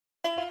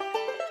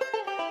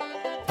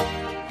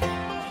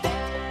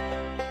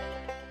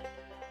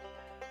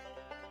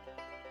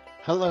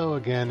Hello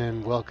again,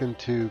 and welcome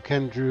to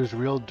Ken Drew's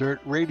Real Dirt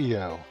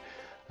Radio.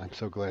 I'm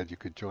so glad you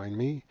could join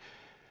me.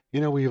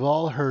 We've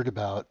all heard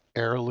about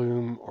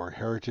heirloom or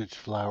heritage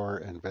flower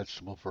and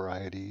vegetable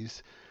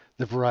varieties.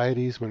 The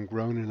varieties, when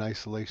grown in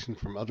isolation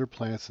from other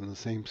plants in the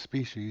same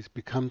species,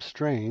 become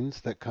strains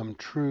that come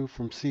true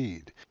from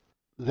seed.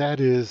 That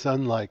is,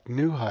 unlike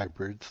new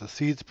hybrids, the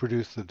seeds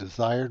produce the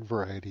desired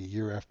variety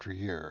year after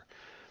year.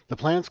 The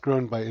plants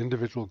grown by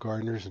individual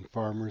gardeners and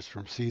farmers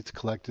from seeds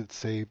collected,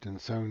 saved, and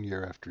sown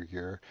year after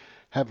year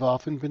have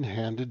often been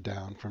handed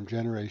down from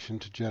generation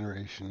to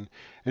generation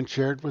and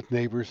shared with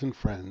neighbors and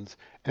friends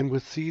and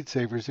with Seed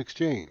Savers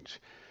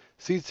Exchange.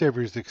 Seed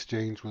Savers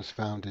Exchange was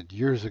founded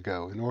years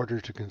ago in order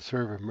to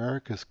conserve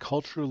America's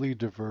culturally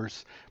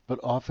diverse but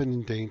often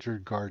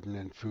endangered garden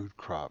and food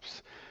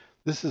crops.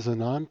 This is a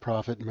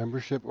nonprofit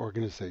membership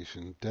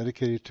organization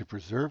dedicated to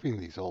preserving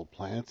these old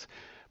plants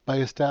by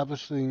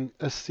establishing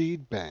a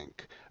seed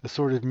bank, a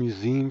sort of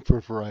museum for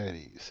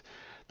varieties.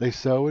 They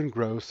sow and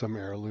grow some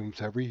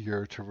heirlooms every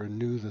year to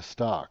renew the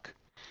stock.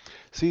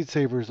 Seed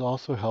Savers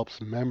also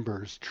helps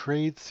members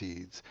trade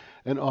seeds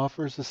and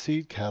offers a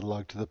seed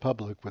catalog to the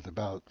public with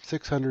about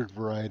 600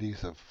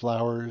 varieties of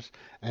flowers,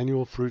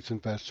 annual fruits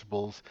and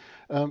vegetables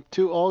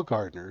to all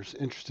gardeners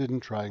interested in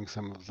trying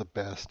some of the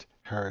best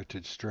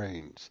heritage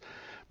strains.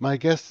 My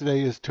guest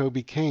today is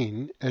Toby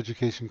Cain,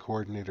 Education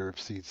Coordinator of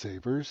Seed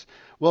Savers.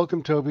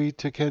 Welcome, Toby,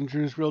 to Ken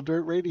Drew's Real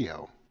Dirt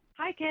Radio.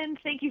 Hi, Ken.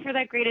 Thank you for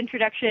that great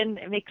introduction.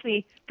 It makes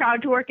me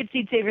proud to work at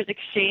Seed Savers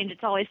Exchange.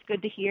 It's always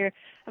good to hear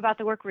about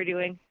the work we're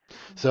doing.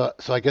 So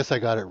I guess I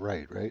got it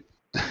right?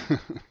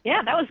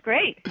 Yeah, that was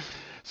great.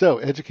 So,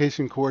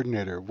 Education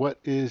Coordinator, what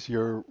is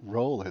your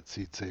role at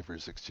Seed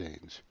Savers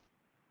Exchange?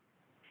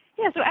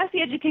 Yeah, so as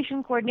the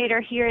education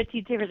coordinator here at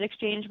Seed Savers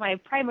Exchange, my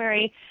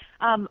primary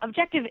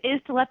objective is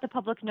to let the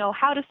public know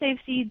how to save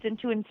seeds and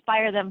to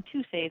inspire them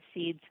to save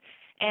seeds.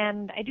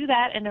 And I do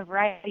that in a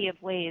variety of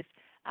ways.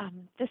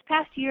 This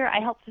past year, I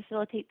helped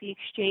facilitate the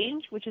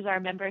exchange, which is our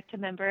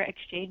member-to-member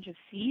exchange of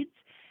seeds.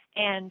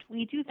 And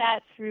we do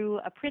that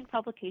through a print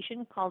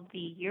publication called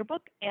the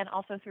Yearbook and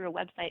also through a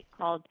website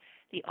called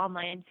the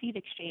Online Seed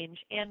Exchange.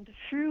 And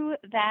through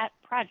that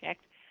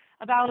project,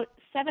 about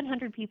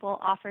 700 people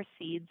offer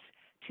seeds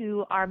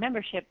to our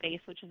membership base,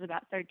 which is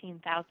about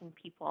 13,000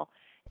 people.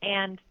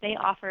 And they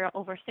offer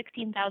over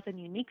 16,000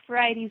 unique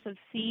varieties of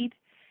seed.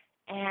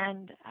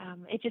 And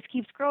it just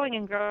keeps growing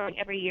and growing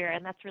every year.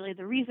 And that's really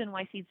the reason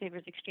why Seed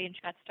Savers Exchange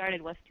got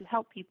started, was to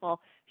help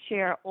people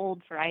share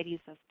old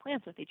varieties of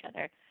plants with each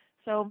other.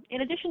 So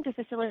in addition to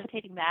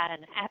facilitating that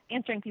and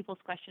answering people's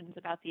questions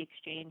about the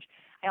exchange,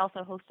 I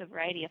also host a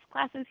variety of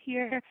classes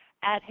here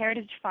at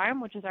Heritage Farm,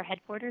 which is our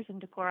headquarters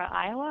in Decorah,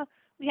 Iowa.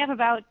 We have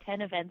about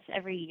 10 events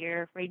every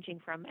year,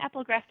 ranging from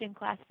apple grafting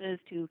classes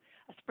to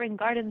a spring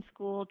garden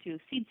school to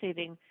seed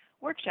saving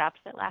workshops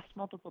that last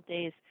multiple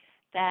days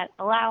that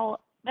allow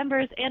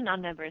members and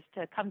non-members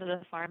to come to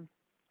the farm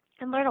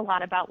and learn a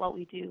lot about what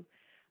we do.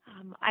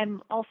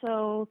 I'm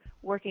also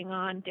working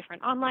on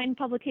different online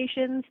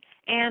publications,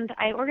 and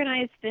I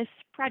organized this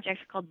project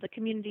called the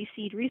Community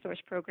Seed Resource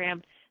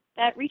Program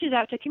that reaches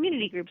out to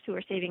community groups who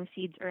are saving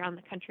seeds around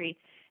the country.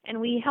 And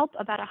we help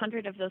about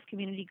 100 of those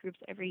community groups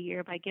every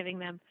year by giving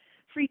them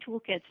free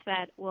toolkits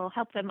that will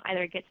help them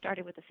either get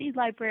started with a seed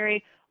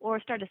library or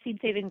start a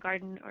seed-saving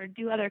garden or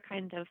do other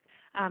kinds of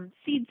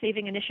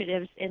seed-saving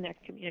initiatives in their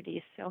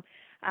communities. So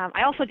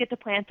I also get to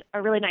plant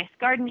a really nice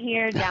garden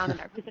here down in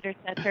our visitor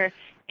center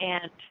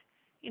and,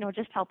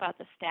 just help out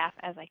the staff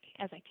as I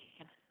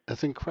can.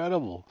 That's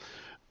incredible.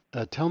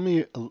 Tell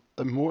me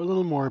a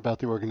little more about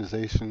the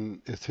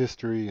organization, its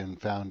history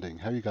and founding,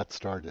 how you got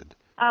started.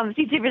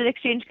 Seed Savers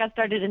Exchange got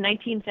started in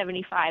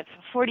 1975,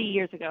 40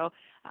 years ago,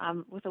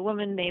 with a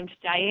woman named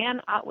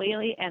Diane Ott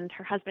Whaley and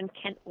her husband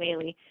Kent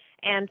Whaley.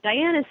 And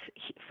Diane is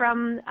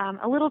from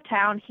a little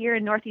town here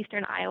in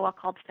northeastern Iowa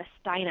called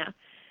Festina.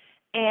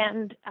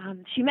 And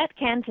she met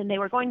Kent, and they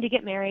were going to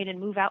get married and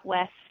move out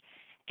west.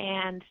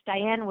 And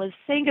Diane was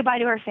saying goodbye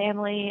to her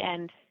family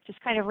and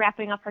just kind of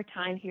wrapping up her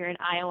time here in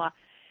Iowa.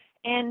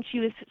 And she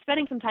was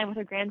spending some time with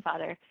her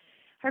grandfather.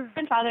 Her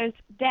grandfather's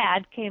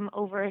dad came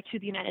over to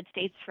the United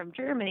States from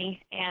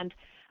Germany, and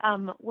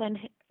when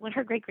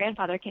her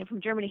great-grandfather came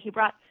from Germany, he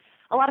brought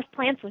a lot of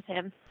plants with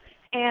him.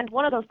 And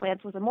one of those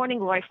plants was a morning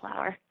glory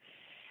flower.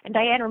 And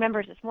Diane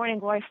remembers this morning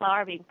glory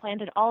flower being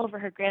planted all over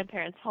her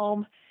grandparents'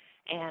 home,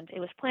 and it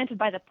was planted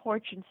by the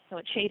porch, and so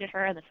it shaded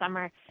her in the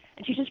summer.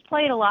 And she just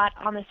played a lot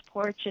on this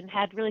porch and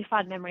had really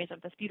fond memories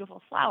of this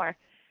beautiful flower.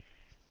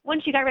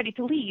 When she got ready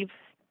to leave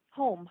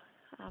home,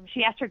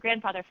 she asked her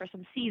grandfather for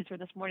some seeds for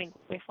this morning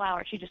glory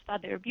flower. She just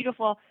thought they were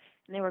beautiful,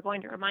 and they were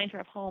going to remind her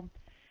of home.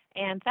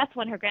 And that's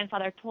when her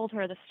grandfather told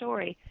her the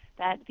story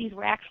that these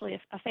were actually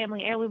a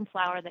family heirloom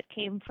flower that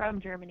came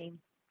from Germany.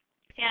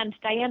 And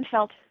Diane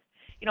felt,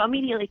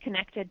 immediately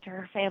connected to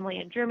her family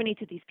in Germany,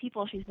 to these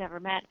people she's never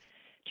met,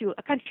 to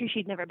a country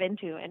she'd never been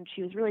to, and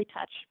she was really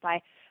touched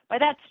by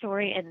that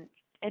story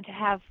and to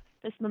have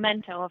this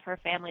memento of her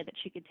family that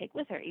she could take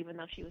with her, even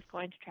though she was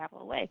going to travel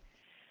away.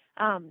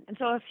 And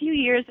so a few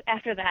years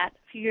after that,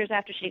 a few years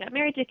after she got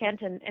married to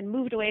Kent and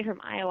moved away from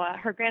Iowa,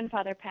 her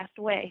grandfather passed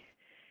away,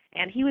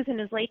 and he was in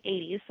his late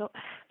 80s. So,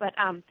 but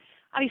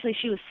obviously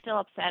she was still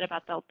upset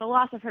about the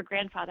loss of her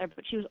grandfather,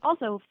 but she was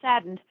also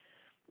saddened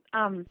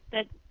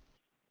that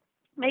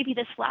maybe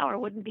this flower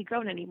wouldn't be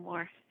grown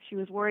anymore. She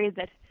was worried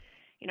that,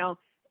 you know,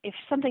 if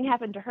something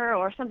happened to her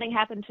or something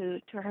happened to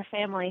her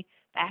family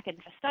back in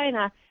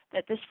Festina,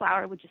 that this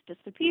flower would just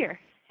disappear.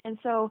 And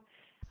so,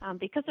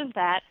 because of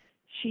that,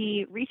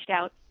 she reached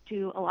out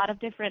to a lot of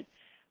different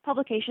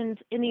publications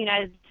in the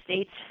United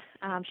States.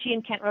 She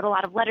and Kent wrote a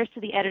lot of letters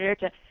to the editor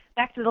to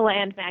Back to the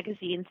Land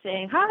magazine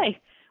saying, "Hi,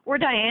 we're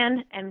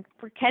Diane and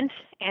we're Kent,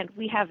 and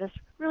we have this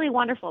really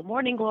wonderful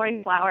morning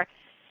glory flower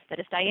that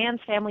is Diane's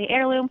family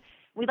heirloom.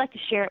 We'd like to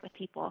share it with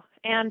people.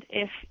 And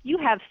if you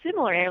have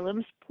similar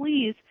heirlooms,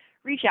 please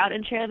reach out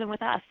and share them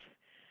with us.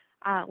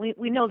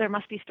 We know there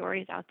must be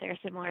stories out there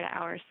similar to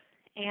ours."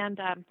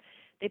 And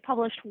they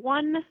published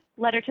one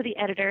letter to the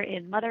editor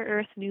in Mother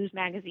Earth News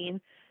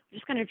magazine,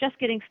 just kind of just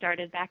getting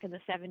started back in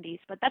the 70s.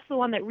 But that's the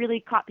one that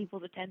really caught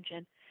people's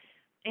attention.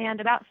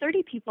 And about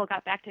 30 people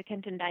got back to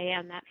Kent and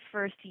Diane that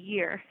first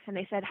year, and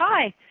they said,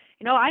 "Hi,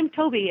 I'm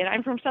Toby, and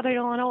I'm from Southern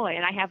Illinois,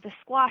 and I have this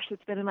squash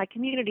that's been in my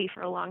community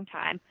for a long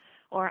time."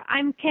 Or,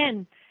 "I'm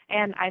Ken,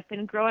 and I've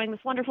been growing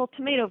this wonderful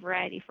tomato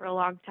variety for a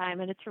long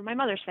time, and it's from my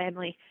mother's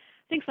family."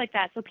 Things like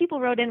that. So people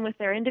wrote in with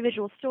their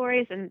individual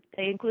stories, and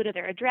they included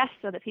their address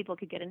so that people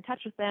could get in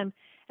touch with them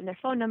and their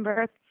phone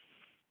number.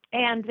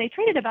 And they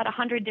traded about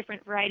 100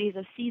 different varieties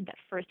of seed that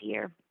first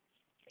year.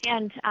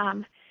 And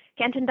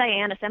Kent and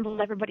Diane assembled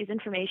everybody's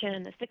information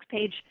in a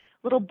 6-page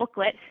little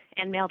booklet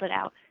and mailed it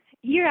out.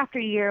 Year after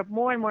year,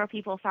 more and more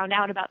people found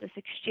out about this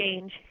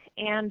exchange,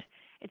 and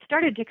it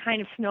started to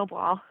kind of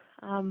snowball.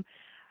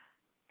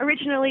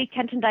 Originally,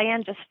 Kent and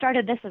Diane just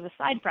started this as a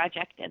side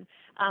project, and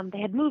they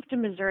had moved to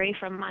Missouri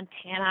from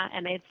Montana,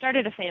 and they had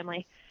started a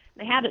family.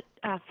 They had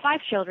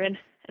 5 children,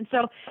 and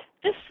so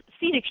this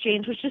seed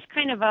exchange was just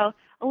kind of a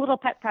little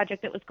pet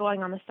project that was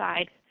going on the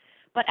side.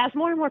 But as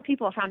more and more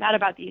people found out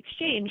about the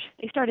exchange,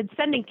 they started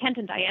sending Kent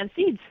and Diane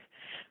seeds,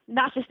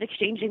 not just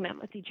exchanging them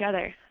with each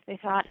other. They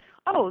thought,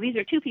 "Oh, these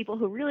are two people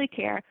who really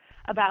care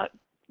about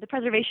the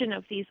preservation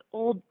of these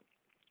old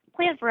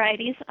plant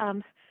varieties.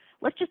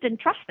 Let's just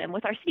entrust them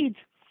with our seeds."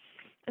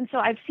 And so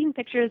I've seen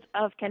pictures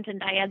of Kent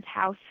and Diane's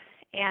house,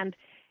 and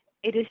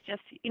it is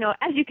just,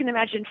 as you can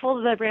imagine, full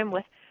to the brim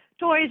with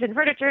toys and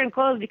furniture and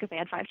clothes because they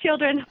had 5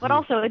 children, but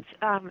also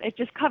it's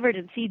just covered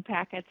in seed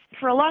packets.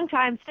 For a long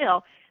time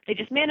still, they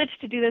just managed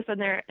to do this in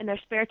their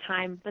spare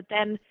time. But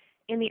then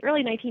in the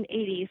early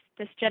 1980s,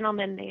 this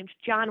gentleman named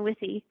John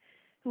Withy,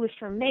 who was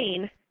from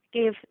Maine,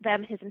 gave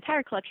them his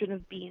entire collection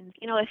of beans.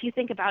 If you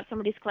think about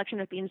somebody's collection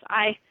of beans,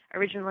 I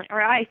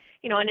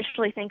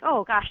initially think,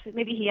 oh gosh,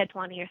 maybe he had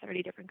 20 or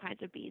 30 different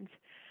kinds of beans.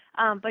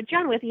 But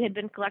John Withy had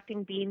been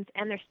collecting beans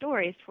and their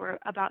stories for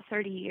about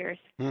 30 years,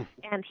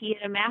 and he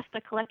had amassed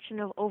a collection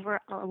of over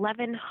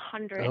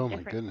 1,100 Oh my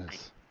different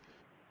goodness.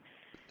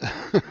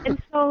 kinds.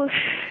 And so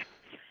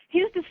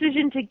his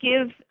decision to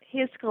give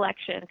his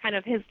collection, kind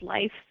of his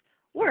life's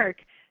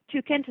work,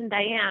 to Kent and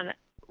Diane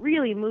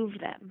really moved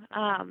them.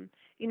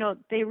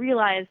 They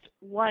realized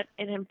what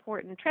an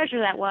important treasure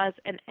that was,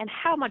 and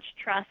how much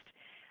trust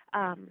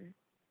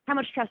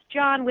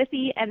John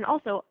Withy and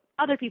also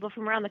other people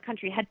from around the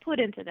country had put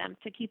into them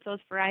to keep those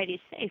varieties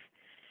safe.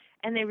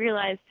 And they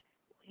realized,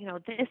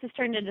 this has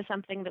turned into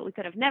something that we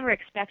could have never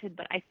expected,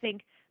 but I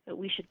think that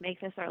we should make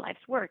this our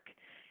life's work.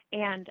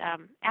 And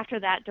after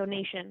that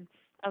donation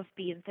of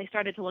beans, they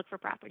started to look for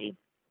property.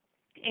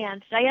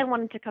 And Diane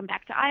wanted to come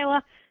back to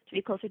Iowa to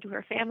be closer to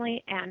her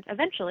family, and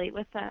eventually,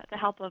 with the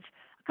help of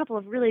a couple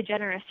of really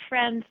generous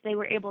friends, they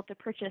were able to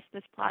purchase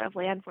this plot of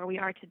land where we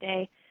are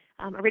today,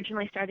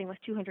 originally starting with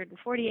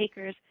 240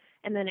 acres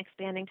and then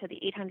expanding to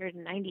the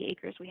 890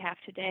 acres we have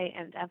today.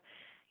 And,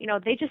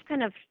 they just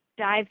kind of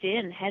dived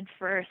in head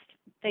first.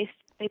 They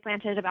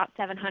planted about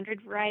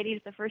 700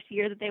 varieties the first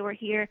year that they were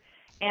here,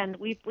 and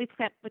we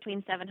plant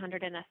between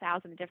 700 and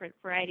 1,000 different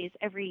varieties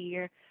every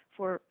year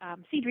for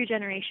seed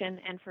regeneration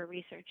and for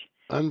research.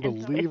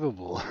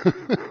 Unbelievable.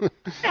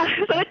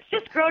 So it's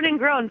just grown and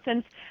grown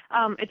since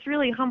its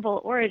really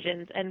humble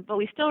origins, but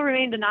we still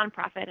remained a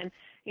nonprofit. And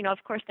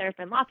of course, there have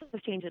been lots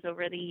of changes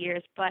over the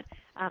years, but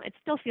it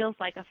still feels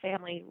like a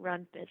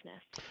family-run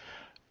business.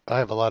 I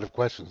have a lot of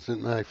questions.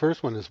 And my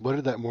first one is, what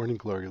did that morning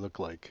glory look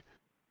like?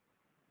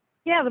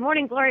 Yeah, the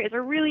morning glory is a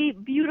really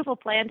beautiful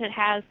plant. It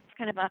has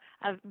kind of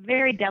a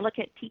very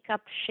delicate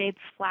teacup-shaped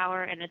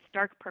flower, and it's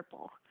dark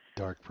purple.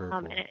 Dark purple.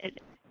 And it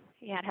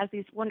has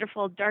these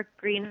wonderful dark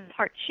green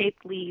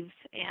heart-shaped leaves,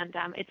 and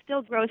it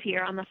still grows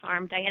here on the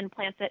farm. Diane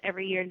plants it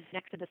every year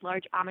next to this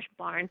large Amish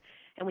barn,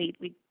 and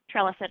we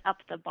trellis it up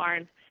the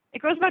barn. It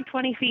grows about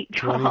 20 feet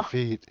tall. 20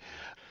 feet.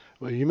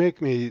 Well, you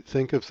make me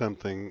think of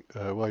something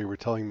while you were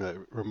telling that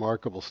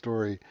remarkable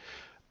story.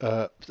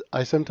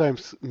 I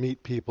sometimes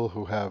meet people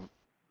who have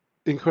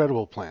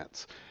incredible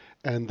plants,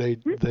 and they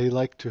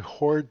like to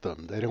hoard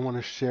them. They don't want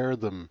to share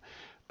them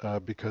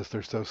because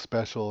they're so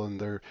special and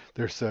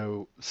they're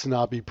so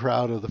snobby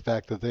proud of the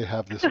fact that they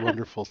have this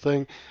wonderful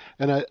thing.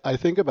 And I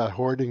think about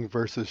hoarding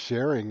versus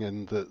sharing,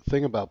 and the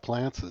thing about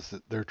plants is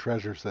that they're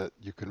treasures that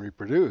you can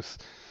reproduce.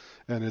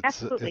 And it's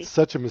Absolutely.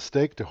 such a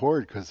mistake to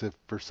hoard because if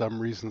for some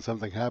reason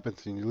something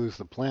happens and you lose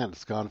the plant,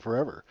 it's gone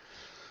forever.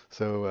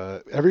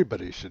 So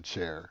everybody should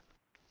share.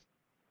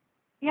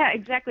 Yeah,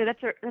 exactly.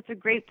 That's a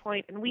great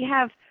point. And we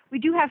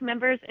do have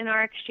members in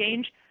our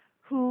exchange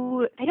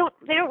who they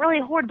don't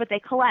really hoard, but they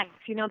collect.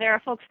 There are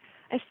folks,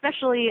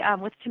 especially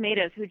with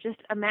tomatoes, who just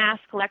amass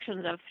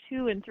collections of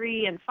 2 and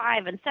 3 and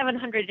 5 and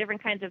 700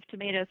 different kinds of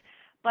tomatoes.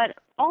 But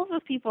all of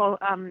those people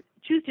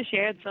choose to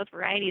share those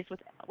varieties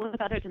with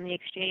others in the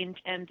exchange.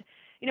 And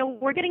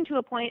we're getting to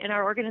a point in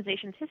our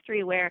organization's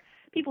history where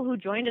people who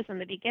joined us in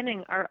the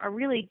beginning are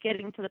really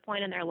getting to the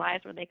point in their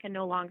lives where they can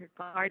no longer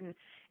garden,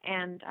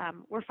 and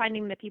we're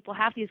finding that people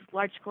have these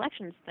large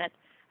collections that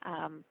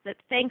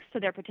thanks to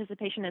their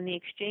participation in the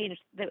exchange,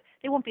 that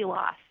they won't be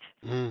lost.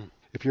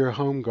 If you're a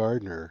home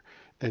gardener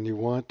and you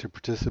want to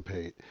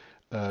participate,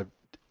 uh,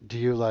 do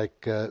you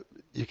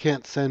you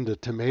can't send a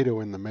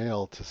tomato in the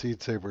mail to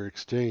Seed Saver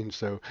Exchange,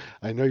 so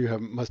I know you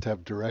must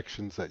have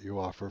directions that you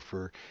offer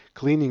for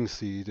cleaning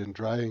seed and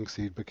drying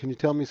seed, but can you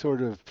tell me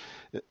sort of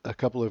a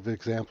couple of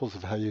examples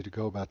of how you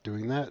go about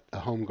doing that? A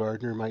home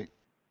gardener might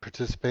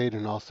participate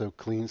and also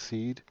clean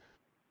seed?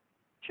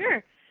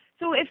 Sure.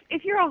 So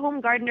if you're a home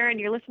gardener and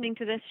you're listening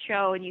to this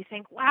show and you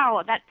think,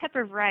 wow, that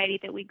pepper variety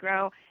that we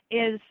grow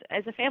is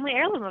a family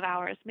heirloom of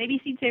ours,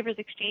 maybe Seed Savers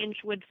Exchange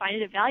would find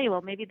it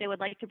valuable. Maybe they would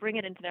like to bring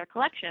it into their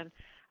collection.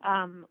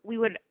 We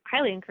would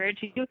highly encourage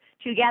you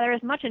to gather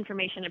as much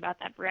information about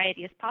that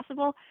variety as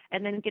possible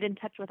and then get in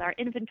touch with our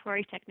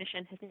inventory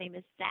technician. His name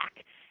is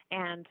Zach,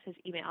 and his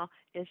email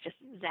is just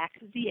Zach,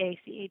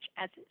 Z-A-C-H,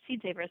 at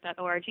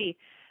seedsavers.org.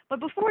 But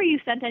before you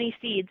sent any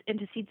seeds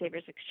into Seed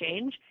Savers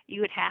Exchange,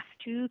 you would have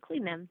to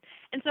clean them.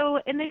 And so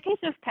in the case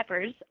of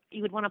peppers,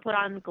 you would want to put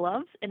on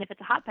gloves, and if it's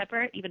a hot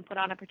pepper, even put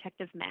on a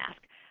protective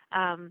mask.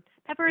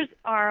 Peppers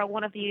are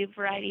one of the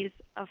varieties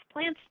of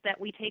plants that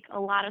we take a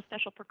lot of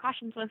special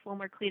precautions with when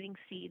we're cleaning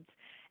seeds.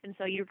 And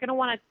so you're going to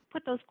want to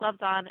put those gloves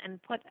on and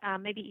put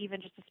maybe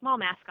even just a small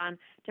mask on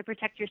to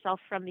protect yourself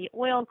from the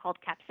oil called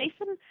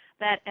capsaicin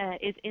that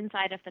is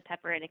inside of the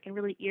pepper, and it can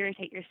really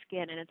irritate your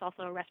skin, and it's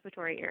also a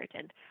respiratory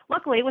irritant.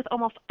 Luckily, with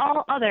almost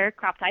all other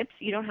crop types,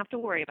 you don't have to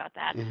worry about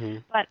that. Hmm.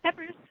 But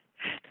peppers,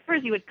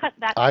 you would cut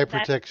that Eye that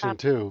protection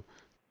too.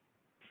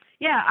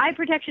 yeah, eye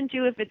protection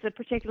too. If it's a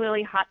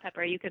particularly hot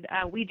pepper,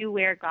 we do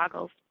wear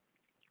goggles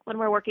when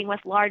we're working with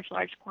large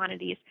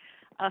quantities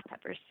of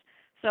peppers.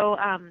 So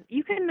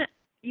you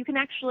can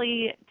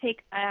actually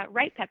take a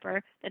ripe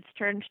pepper that's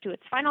turned to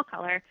its final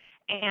color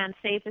and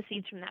save the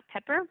seeds from that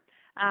pepper.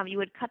 You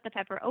would cut the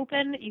pepper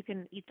open. You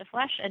can eat the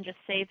flesh and just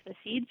save the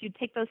seeds. You'd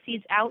take those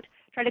seeds out,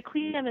 try to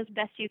clean them as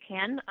best you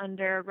can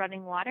under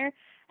running water,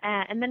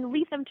 and then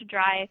leave them to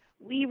dry.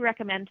 We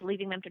recommend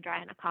leaving them to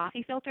dry in a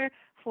coffee filter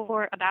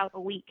for about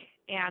a week.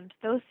 And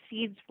those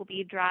seeds will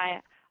be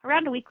dry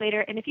around a week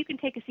later. And if you can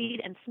take a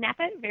seed and snap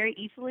it very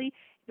easily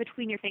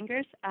between your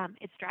fingers,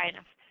 it's dry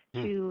enough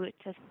Hmm.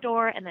 to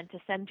store and then to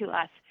send to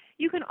us.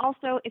 You can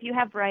also, if you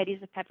have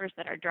varieties of peppers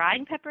that are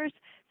drying peppers,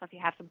 so if you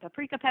have some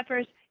paprika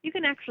peppers, you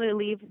can actually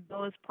leave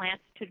those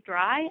plants to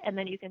dry, and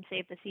then you can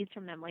save the seeds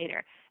from them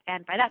later.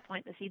 And by that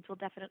point, the seeds will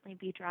definitely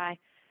be dry.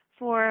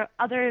 For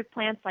other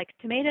plants like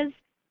tomatoes,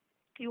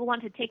 you will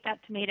want to take that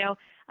tomato,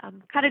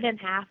 cut it in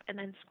half, and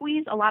then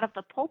squeeze a lot of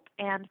the pulp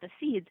and the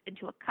seeds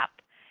into a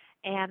cup,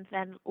 and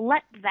then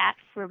let that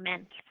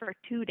ferment for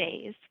 2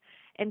 days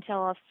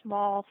until a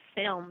small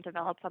film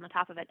develops on the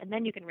top of it. And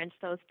then you can rinse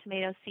those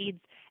tomato seeds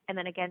and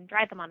then again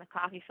dry them on a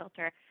coffee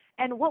filter.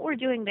 And what we're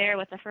doing there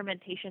with the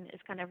fermentation is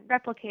kind of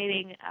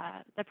replicating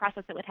the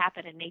process that would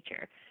happen in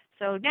nature.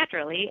 So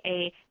naturally,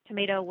 a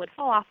tomato would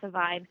fall off the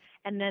vine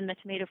and then the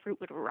tomato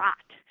fruit would rot.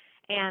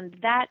 And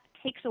that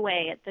takes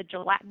away the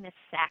gelatinous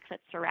sac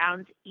that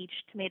surrounds each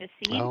tomato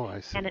seed, Oh, I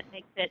and see. it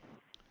makes it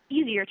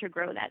easier to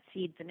grow that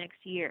seed the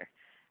next year.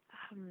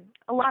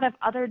 A lot of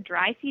other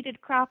dry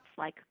seeded crops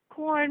like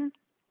corn,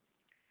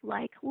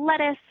 like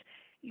lettuce,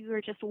 you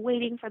are just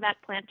waiting for that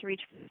plant to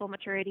reach full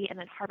maturity and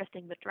then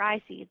harvesting the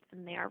dry seeds,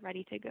 and they are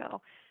ready to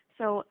go.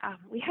 So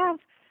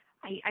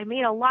I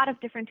made a lot of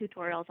different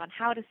tutorials on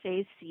how to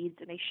save seeds,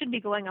 and they should be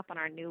going up on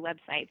our new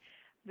website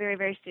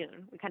very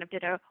soon. We kind of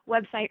did a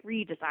website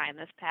redesign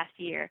this past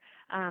year,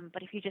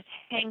 but if you just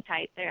hang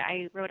tight there,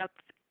 I wrote up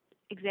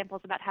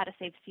examples about how to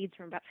save seeds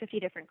from about 50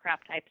 different crop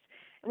types.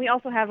 And we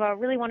also have a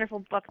really wonderful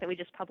book that we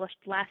just published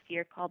last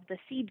year called The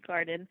Seed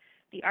Garden,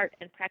 The Art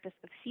and Practice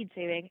of Seed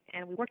Saving.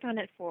 And we worked on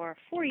it for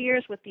 4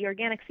 years with the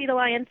Organic Seed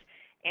Alliance,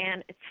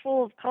 and it's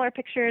full of color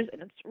pictures,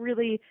 and it's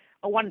really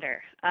a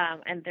wonder.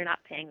 And they're not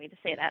paying me to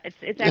say that.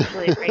 It's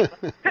actually a great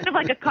book, kind of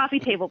like a coffee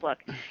table book.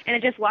 And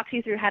it just walks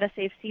you through how to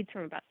save seeds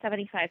from about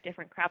 75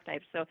 different crop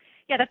types. So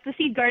yeah, that's The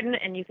Seed Garden,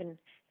 and you can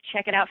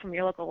check it out from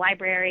your local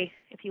library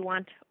if you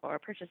want, or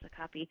purchase a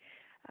copy.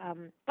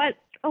 But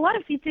a lot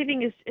of seed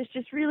saving is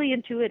just really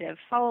intuitive,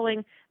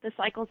 following the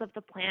cycles of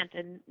the plant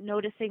and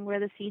noticing where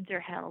the seeds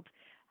are held.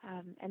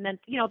 And then,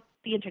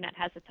 the internet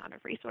has a ton of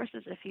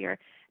resources if you're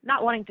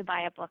not wanting to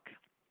buy a book.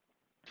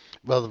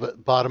 Well, the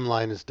bottom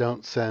line is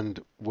don't send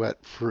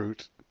wet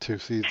fruit to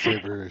Seed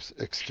Savers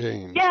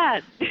Exchange. Yeah,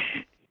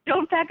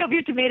 don't pack up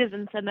your tomatoes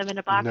and send them in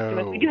a box to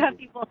us. We do No. have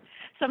people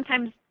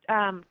sometimes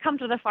come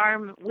to the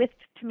farm with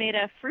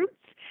tomato fruits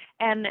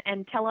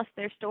and tell us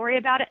their story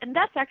about it, and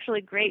that's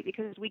actually great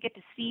because we get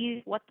to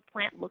see what the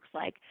plant looks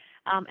like,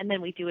 and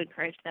then we do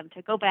encourage them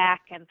to go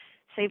back and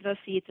save those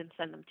seeds and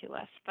send them to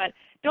us. But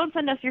don't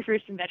send us your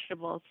fruits and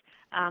vegetables.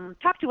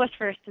 Talk to us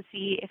first to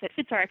see if it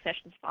fits our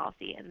accessions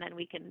policy, and then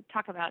we can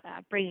talk about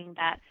bringing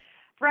that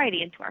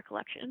variety into our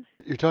collection.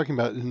 You're talking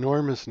about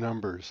enormous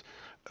numbers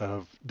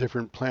of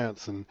different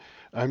plants, and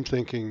I'm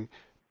thinking,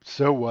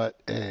 so what,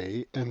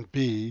 A, and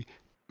B,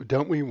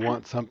 don't we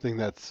want something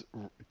that's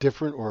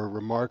different or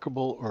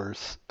remarkable or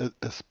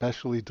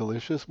especially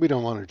delicious? We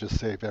don't want to just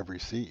save every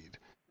seed.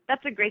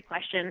 That's a great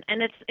question,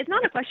 and it's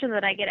not a question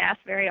that I get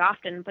asked very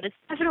often, but it's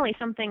definitely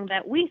something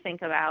that we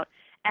think about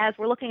as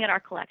we're looking at our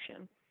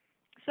collection.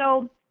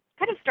 So,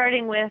 kind of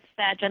starting with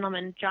that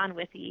gentleman John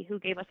Withy, who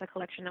gave us a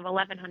collection of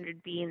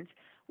 1,100 beans.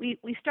 We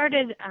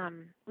started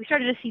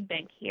a seed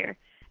bank here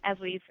as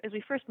we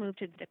first moved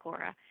to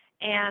Decorah,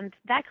 and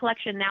that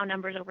collection now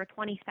numbers over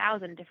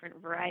 20,000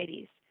 different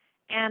varieties.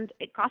 And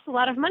it costs a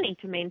lot of money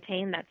to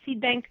maintain that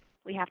seed bank.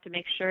 We have to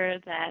make sure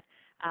that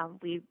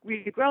we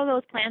regrow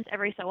those plants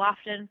every so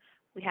often.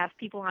 We have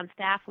people on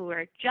staff who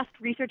are just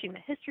researching the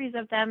histories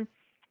of them.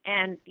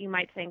 And you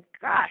might think,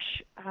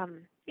 gosh,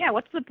 yeah,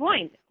 what's the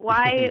point?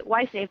 Why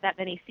save that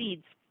many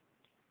seeds?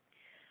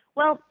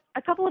 Well,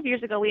 a couple of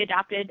years ago, we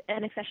adopted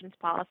an accessions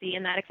policy,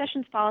 and that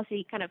accessions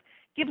policy kind of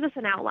gives us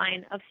an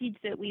outline of seeds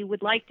that we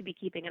would like to be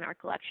keeping in our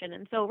collection.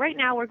 And so right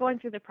now, we're going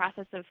through the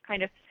process of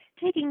kind of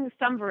taking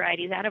some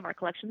varieties out of our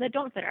collection that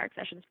don't fit our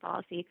accessions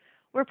policy.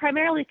 We're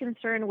primarily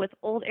concerned with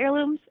old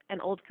heirlooms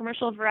and old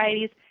commercial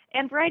varieties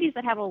and varieties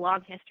that have a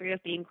long history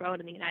of being grown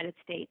in the United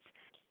States.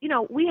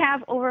 We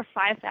have over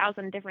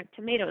 5,000 different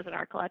tomatoes in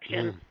our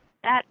collection. Mm.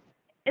 That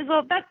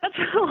that's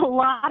a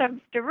lot of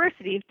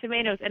diversity of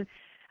tomatoes, and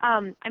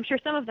I'm sure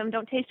some of them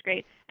don't taste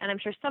great, and I'm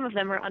sure some of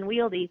them are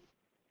unwieldy.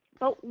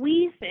 But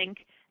we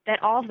think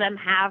that all of them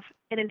have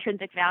an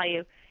intrinsic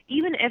value,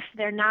 even if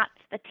they're not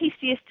the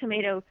tastiest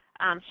tomato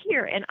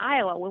here in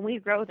Iowa when we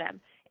grow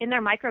them. In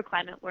their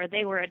microclimate where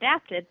they were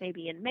adapted,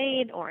 maybe in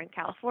Maine or in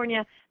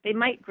California, they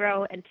might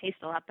grow and taste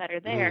a lot better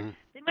there. Mm.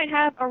 They might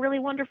have a really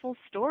wonderful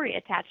story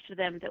attached to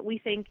them that we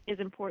think is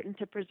important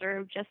to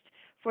preserve just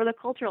for the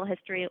cultural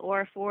history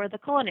or for the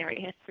culinary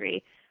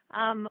history.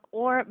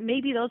 Or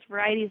maybe those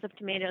varieties of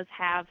tomatoes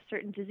have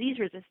certain disease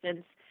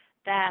resistance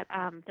that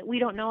we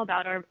don't know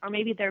about, or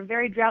maybe they're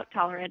very drought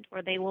tolerant,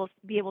 or they will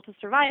be able to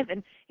survive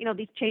in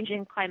these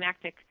changing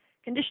climatic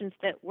conditions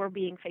that we're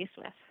being faced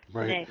with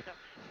Right.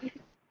 today.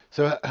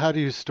 So how do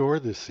you store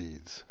the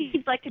seeds?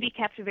 Seeds like to be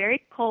kept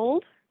very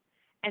cold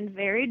and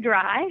very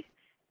dry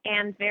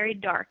and very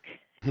dark.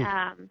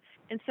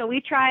 And so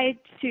we try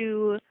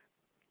to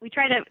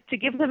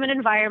give them an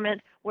environment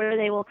where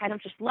they will kind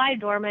of just lie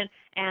dormant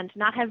and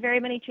not have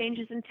very many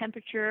changes in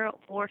temperature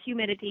or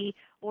humidity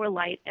or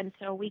light. And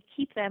so we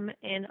keep them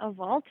in a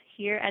vault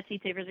here at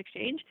Seed Savers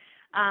Exchange.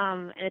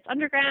 And it's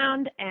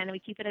underground, and we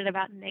keep it at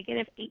about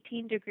negative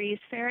 18 degrees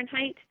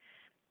Fahrenheit.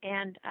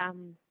 And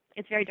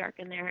it's very dark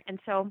in there. And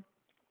so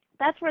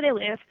that's where they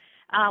live.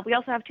 We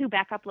also have two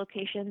backup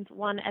locations,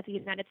 one at the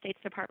United States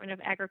Department of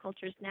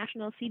Agriculture's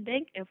National Seed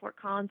Bank in Fort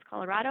Collins,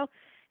 Colorado,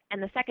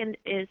 and the second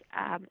is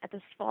at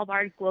the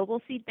Svalbard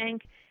Global Seed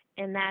Bank,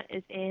 and that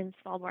is in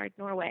Svalbard,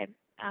 Norway.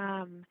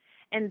 And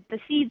the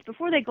seeds,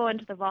 before they go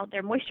into the vault,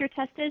 they're moisture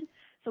tested,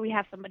 so we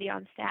have somebody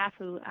on staff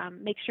who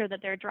makes sure that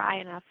they're dry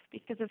enough,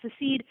 because if the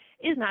seed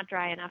is not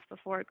dry enough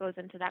before it goes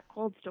into that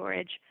cold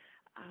storage,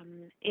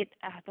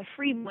 the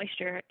free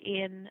moisture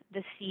in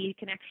the seed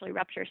can actually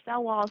rupture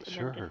cell walls and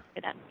then Sure.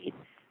 destroy that seed,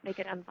 make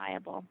it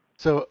unviable.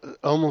 So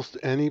almost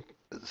any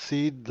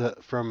seed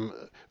that from,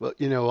 well,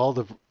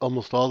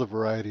 almost all the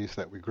varieties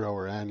that we grow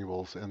are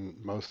annuals,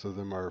 and most of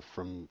them are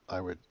from,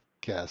 I would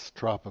guess,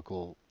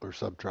 tropical or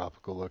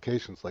subtropical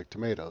locations like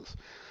tomatoes.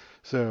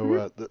 So,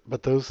 Mm-hmm.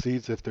 but those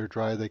seeds, if they're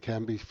dry, they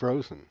can be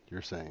frozen,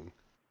 you're saying.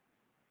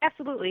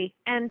 Absolutely.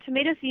 And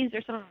tomato seeds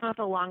are some of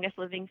the longest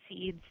living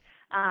seeds.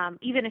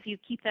 Even if you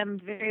keep them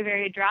very,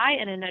 very dry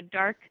and in a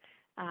dark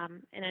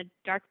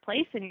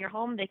place in your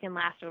home, they can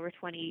last over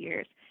 20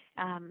 years.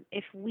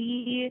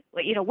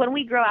 When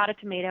we grow out a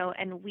tomato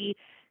and we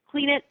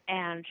clean it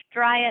and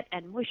dry it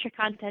and moisture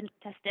content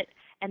test it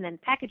and then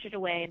package it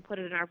away and put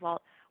it in our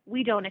vault,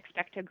 we don't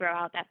expect to grow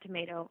out that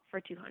tomato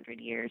for 200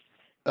 years.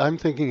 I'm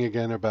thinking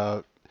again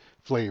about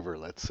flavor,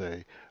 let's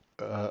say.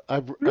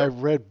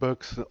 I've read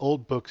books,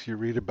 old books. You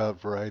read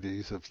about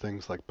varieties of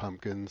things like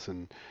pumpkins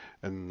and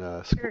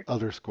Sure.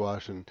 other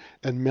squash and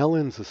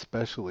melons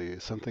especially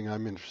is something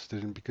I'm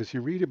interested in because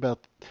you read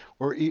about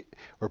or eat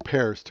or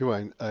pears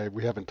too.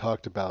 We haven't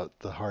talked about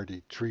the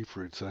hardy tree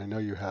fruits, and I know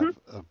you have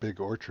Mhm. a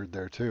big orchard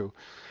there too.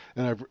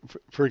 And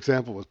for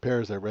example, with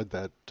pears, I read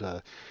that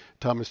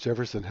Thomas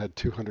Jefferson had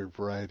 200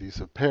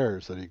 varieties of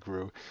pears that he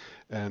grew,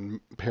 and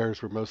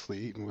pears were mostly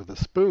eaten with a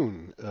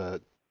spoon.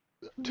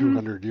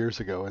 200 years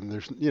ago, and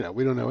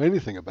we don't know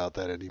anything about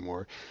that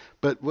anymore.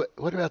 But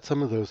what about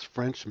some of those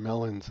French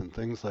melons and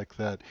things like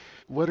that?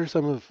 What are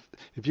some of,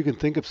 if you can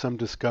think of some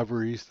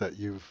discoveries that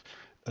you've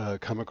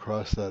come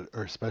across that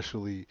are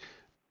especially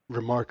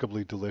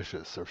remarkably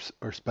delicious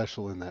or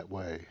special in that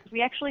way?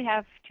 We actually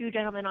have two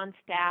gentlemen on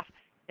staff.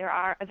 They're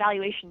our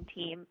evaluation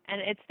team, and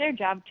it's their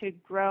job to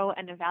grow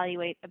and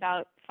evaluate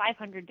about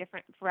 500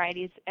 different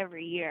varieties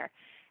every year.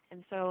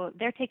 And so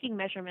they're taking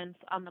measurements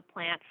on the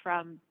plant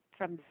from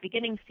the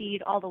beginning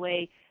seed all the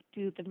way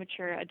to the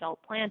mature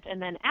adult plant,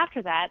 and then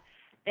after that,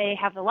 they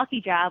have the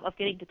lucky job of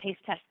getting to taste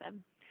test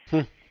them.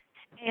 Hmm.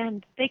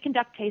 And they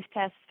conduct taste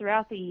tests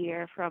throughout the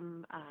year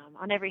from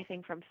on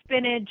everything from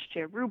spinach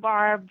to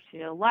rhubarb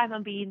to lima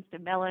beans to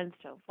melons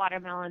to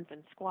watermelons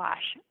and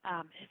squash.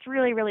 It's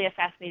really, really a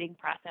fascinating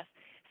process.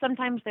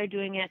 Sometimes they're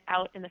doing it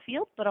out in the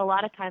field, but a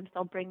lot of times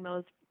they'll bring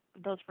those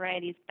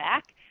varieties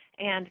back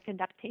and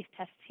conduct taste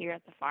tests here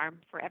at the farm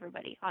for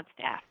everybody on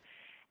staff.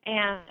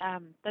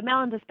 And the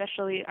melons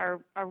especially are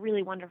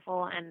really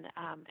wonderful,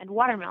 and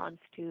watermelons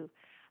too.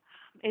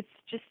 It's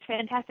just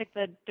fantastic,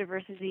 the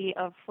diversity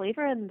of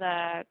flavor and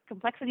the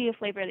complexity of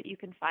flavor that you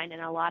can find in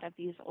a lot of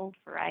these old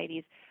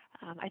varieties.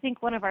 I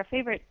think one of our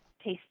favorite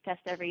taste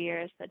tests every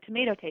year is the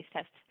tomato taste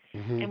test,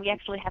 Hmm. and we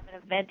actually have an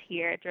event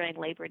here during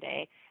Labor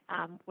Day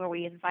where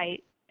we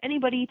invite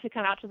anybody to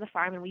come out to the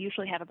farm, and we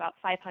usually have about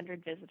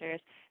 500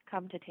 visitors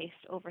come to taste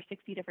over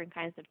 60 different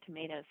kinds of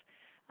tomatoes.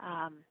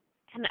 Um,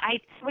 and I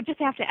would just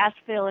have to ask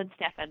Phil and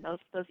Stefan,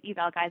 those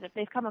eval guys, if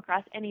they've come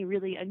across any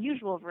really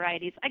unusual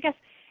varieties. I guess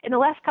in the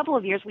last couple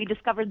of years, we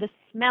discovered this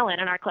melon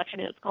in our collection.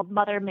 It's called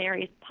Mother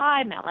Mary's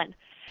Pie Melon.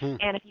 Hmm.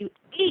 And if you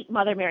eat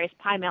Mother Mary's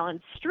Pie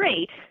Melon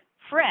straight,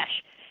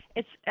 fresh,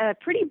 it's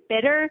pretty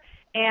bitter,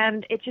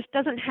 and it just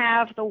doesn't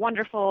have the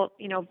wonderful,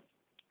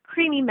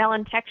 creamy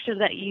melon texture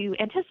that you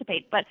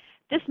anticipate. But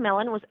this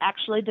melon was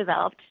actually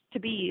developed to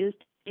be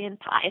used in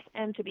pies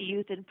and to be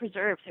used in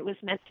preserves. It was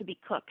meant to be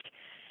cooked.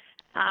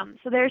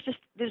 So there's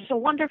a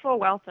wonderful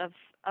wealth of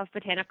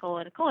botanical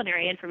and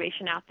culinary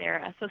information out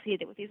there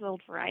associated with these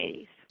old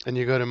varieties. And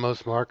you go to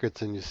most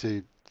markets and you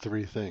see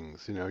three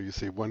things. You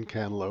see one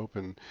cantaloupe,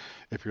 and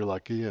if you're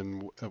lucky,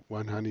 and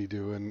one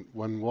honeydew and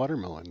one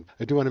watermelon.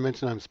 I do want to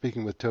mention I'm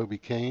speaking with Toby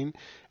Cain,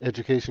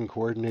 Education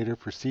Coordinator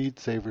for Seed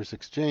Savers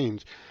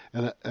Exchange,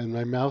 and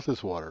my mouth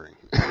is watering.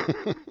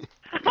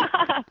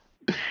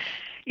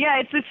 Yeah,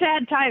 it's a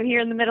sad time here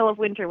in the middle of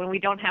winter when we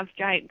don't have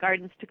giant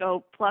gardens to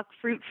go pluck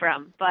fruit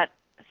from. But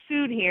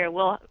soon here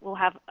we'll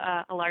have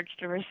a large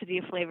diversity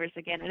of flavors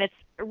again, and it's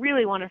a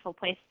really wonderful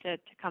place to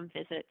come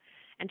visit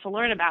and to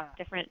learn about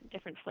different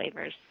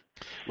flavors.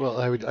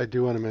 Well, I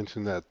do want to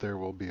mention that there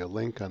will be a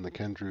link on the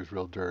Ken Drew's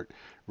Real Dirt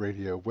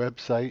Radio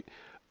website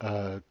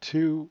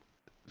to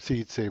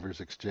Seed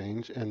Savers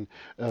Exchange, and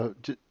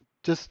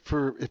just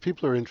for if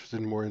people are interested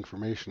in more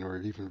information or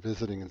even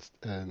visiting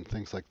and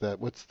things like that,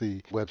 what's the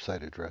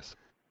website address?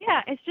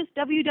 Yeah, it's just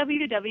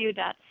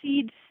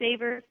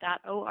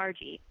www.seedsaver.org.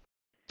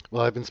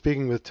 Well, I've been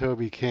speaking with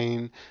Toby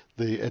Cain,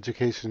 the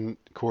education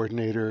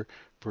coordinator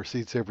for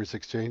Seed Savers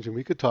Exchange, and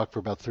we could talk for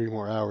about 3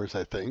 more hours,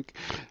 I think.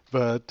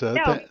 But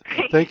That would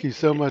be thank you great.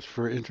 so much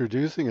for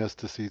introducing us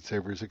to Seed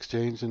Savers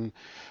Exchange and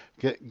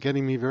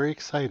getting me very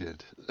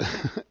excited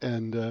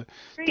and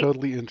Great.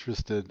 totally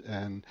interested.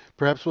 And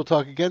perhaps we'll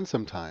talk again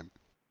sometime.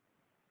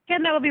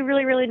 Ken, that would be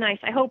really, really nice.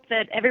 I hope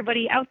that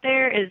everybody out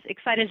there is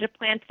excited to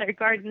plant their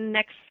garden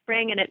next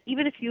spring. And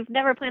even if you've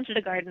never planted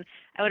a garden,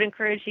 I would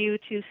encourage you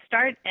to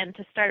start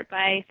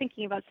by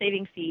thinking about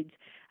saving seeds.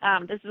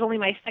 This is only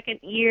my second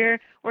year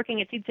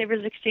working at Seed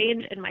Savers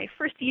Exchange, and my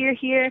first year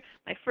here,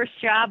 my first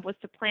job was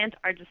to plant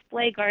our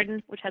display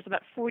garden, which has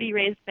about 40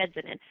 raised beds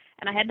in it.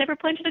 And I had never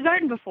planted a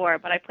garden before,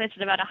 but I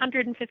planted about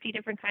 150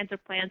 different kinds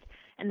of plants,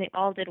 and they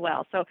all did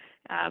well. So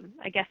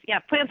I guess, yeah,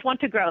 plants want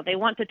to grow. They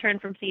want to turn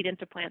from seed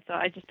into plant. So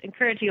I just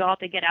encourage you all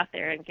to get out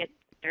there and get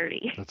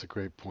dirty. That's a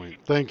great point.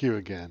 Thank you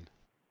again.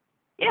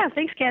 Yeah,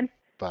 thanks, Ken.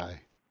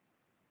 Bye.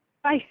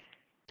 Bye.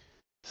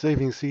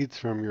 Saving seeds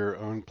from your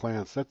own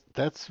plants.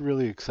 That's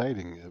really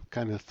exciting. A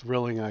kind of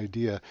thrilling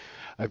idea.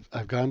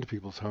 I've gone to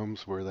people's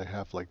homes where they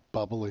have like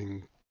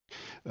bubbling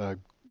uh,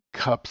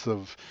 cups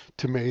of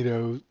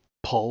tomato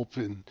pulp,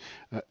 and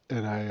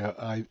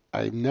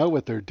I know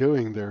what they're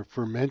doing. They're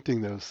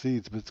fermenting those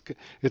seeds, but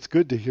it's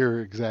good to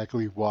hear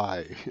exactly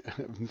why.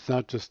 It's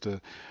not just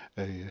a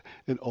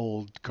an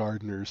old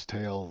gardener's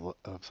tale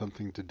of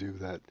something to do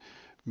that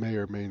may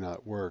or may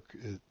not work.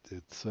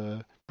 It's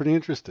pretty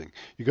interesting.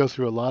 You go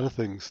through a lot of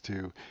things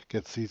to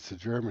get seeds to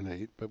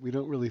germinate, but we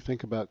don't really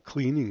think about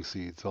cleaning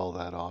seeds all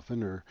that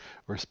often, or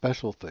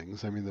special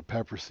things. I mean, the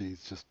pepper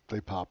seeds just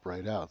they pop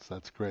right out, so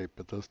that's great.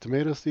 But those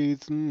tomato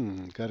seeds,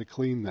 got to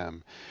clean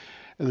them.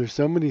 And there's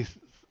so many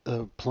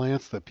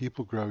plants that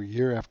people grow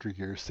year after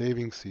year,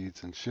 saving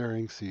seeds and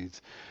sharing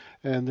seeds.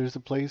 And there's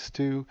a place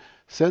to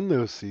send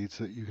those seeds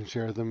so that you can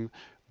share them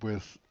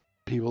with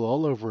people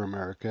all over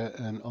America,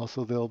 and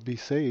also they'll be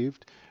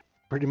saved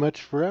pretty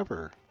much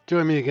forever.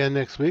 Join me again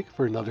next week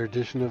for another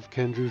edition of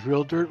Ken Drew's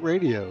Real Dirt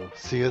Radio.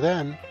 See you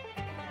then.